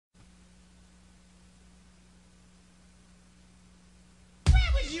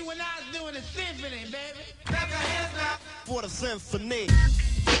Symphony, baby. Clap your hands up for the Symphony.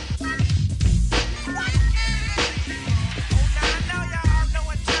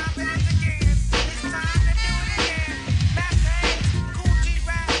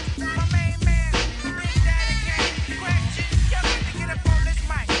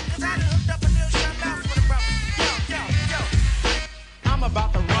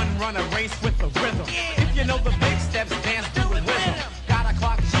 Run a race with the rhythm. If you know the big steps, dance to the rhythm. Gotta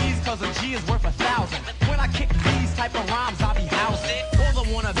clock G's cause a G is worth 1,000. When I kick these type of rhymes, I'll be housing. All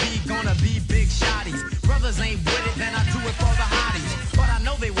the wanna be big shotties. Brothers ain't with it, then I do it for the hotties. But I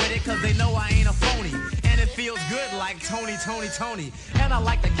know they with it cause they know I ain't a phony. And it feels good like Tony. And I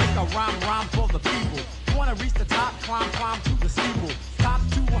like to kick a rhyme for the people. Wanna reach the top, climb to the steeple. Top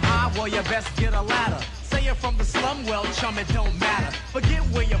too high, well you best get a ladder. Say you're from the slum, well chum, it don't matter. Forget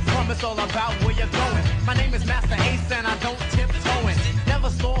where you're from, it's all about where you're going. My name is Master Ace and I don't tiptoeing. Never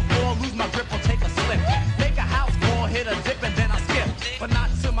stall for, lose my grip or take a slip. Make a house call, hit a dip and then I skip. But not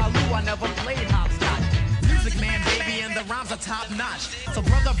to my loo, I never played hopscotch. Music man, baby, and the rhymes are top notch. So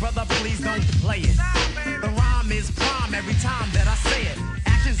brother, please don't play it. The rhyme is prime every time that I say it.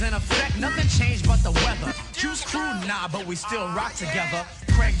 Actions in effect, nothing changed but the weather. Juice crew, nah, but we still rock together.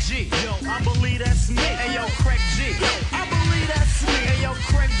 Craig G, yo, I believe that's me. Hey yo, Craig G, yo, I believe that's me. Hey yo,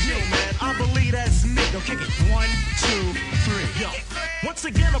 Craig G, yo, man, I believe that's me. Yo, kick it. 1, 2, 3, yo. Once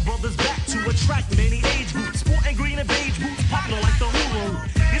again, a brother's back to attract many age groups. Sporting green and beige boots, popular like the hula.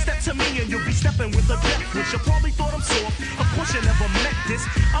 You step to me and you'll be stepping with a death wish. You probably thought I'm soft, of course you never met this.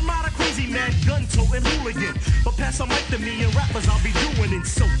 I'm not a crazy mad gun-toting hooligan, but pass a mic to me and rappers I'll be doing it.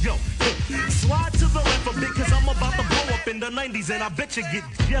 So yo, slide to the left a bit cause I'm about to blow up in the 90s and I bet you get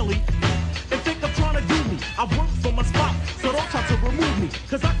jelly. And think I'm trying to do me, I work for my spot, so don't try to remove me.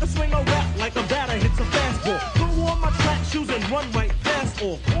 Cause I can swing a rap like a batter hits a fastball. Throw on my track shoes and run right past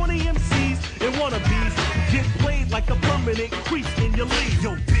all corny MCs and wannabes. Get played like a permanent creep in your league.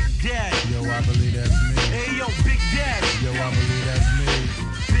 Yo, Big Daddy. Yo, I believe that's me. Hey, yo, Big Daddy. Yo, I believe that's me.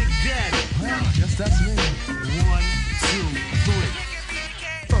 Big Daddy. Yes, that's me. 1, 2, 3.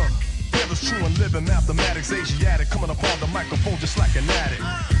 It's true and living mathematics, Asiatic, coming upon the microphone just like an addict.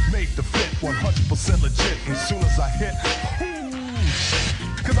 Made the fit, 100% legit. And soon as I hit,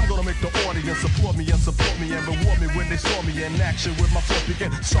 cause I'm gonna make the audience support me and reward me when they saw me in action with my force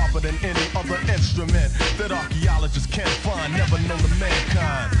begin sharper than any other instrument that archaeologists can't find, never known to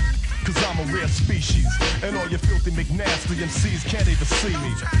mankind. Cause I'm a rare species, and all your filthy McNasty MCs can't even see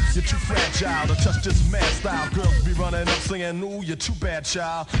me. You're too fragile to touch this mad style. Girls be running up saying, ooh, you're too bad,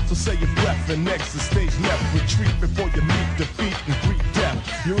 child. So say your breath and exit stage left. Retreat before you meet defeat and greet death.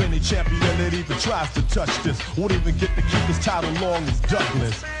 You're any champion that even tries to touch this won't even get to keep his title long as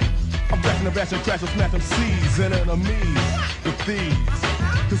Douglas. I'm bashing the bash and crash with smack MCs and enemies with thieves.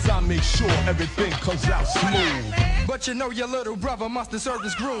 Cause I make sure everything comes out smooth. But you know your little brother must have served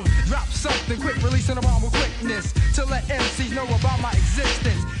his groove. Drop something quick, releasing a bomb with quickness to let MCs know about my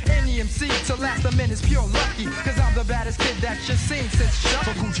existence. Any MC to last a minute's pure lucky. Cause I'm the baddest kid that you've seen since Chuck.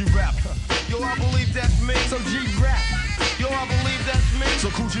 So Coogee rap. Yo, I believe that's me. So G rap. Yo, I believe that's me. So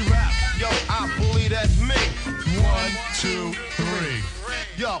Coogee rap. Yo, I believe that's me. 1, 2, 3.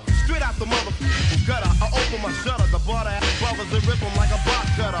 Yo, straight out the motherfucking gutter, I open my shutter, the butter brothers and rip them like a box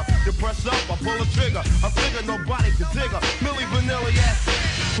cutter. You press up, I pull a trigger, I'm figure nobody can dig her. Milli Vanilli ass,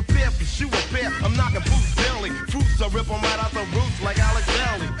 prepare for shoe a pair, I'm knocking boots daily. Fruits, I rip them right out the roots like Alex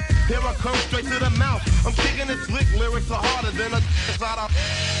Haley. Here I come straight to the mouth, I'm kicking it slick, lyrics are harder than a side out.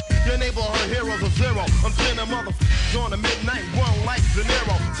 Your neighborhood heroes are zero, I'm sending motherfuckers on the midnight run like De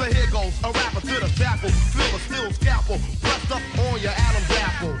Niro. So here goes, a rapper to the tackle, feel a steel scalpel, pressed up on your Adam's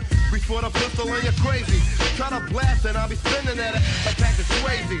apple. Reach for the pistol and you're crazy. Try to blast and I'll be spinning at it. Attack is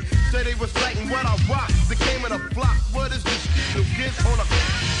crazy. Say they reciting what I rock. They came in a flock. What is this shit? Kids on a.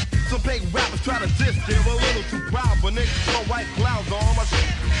 Some fake rappers try to diss. They're a little too proud, but niggas throw white clouds on all my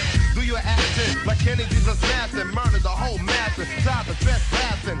shit. Do your accent like Kennedy's assassin. Murder the whole massive. Tired of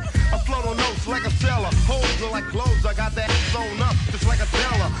trespassing. I float on notes like a sailor. Holes are like clothes. I got that sewn up just like a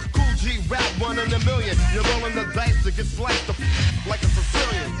tailor. Cool G rap 1 in a million. You're rolling the dice to get sliced up like a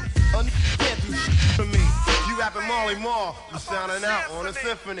Sicilian. Can't do shit for me. You rapping Marley Marl. You sounding out on a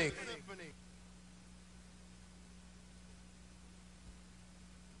symphony.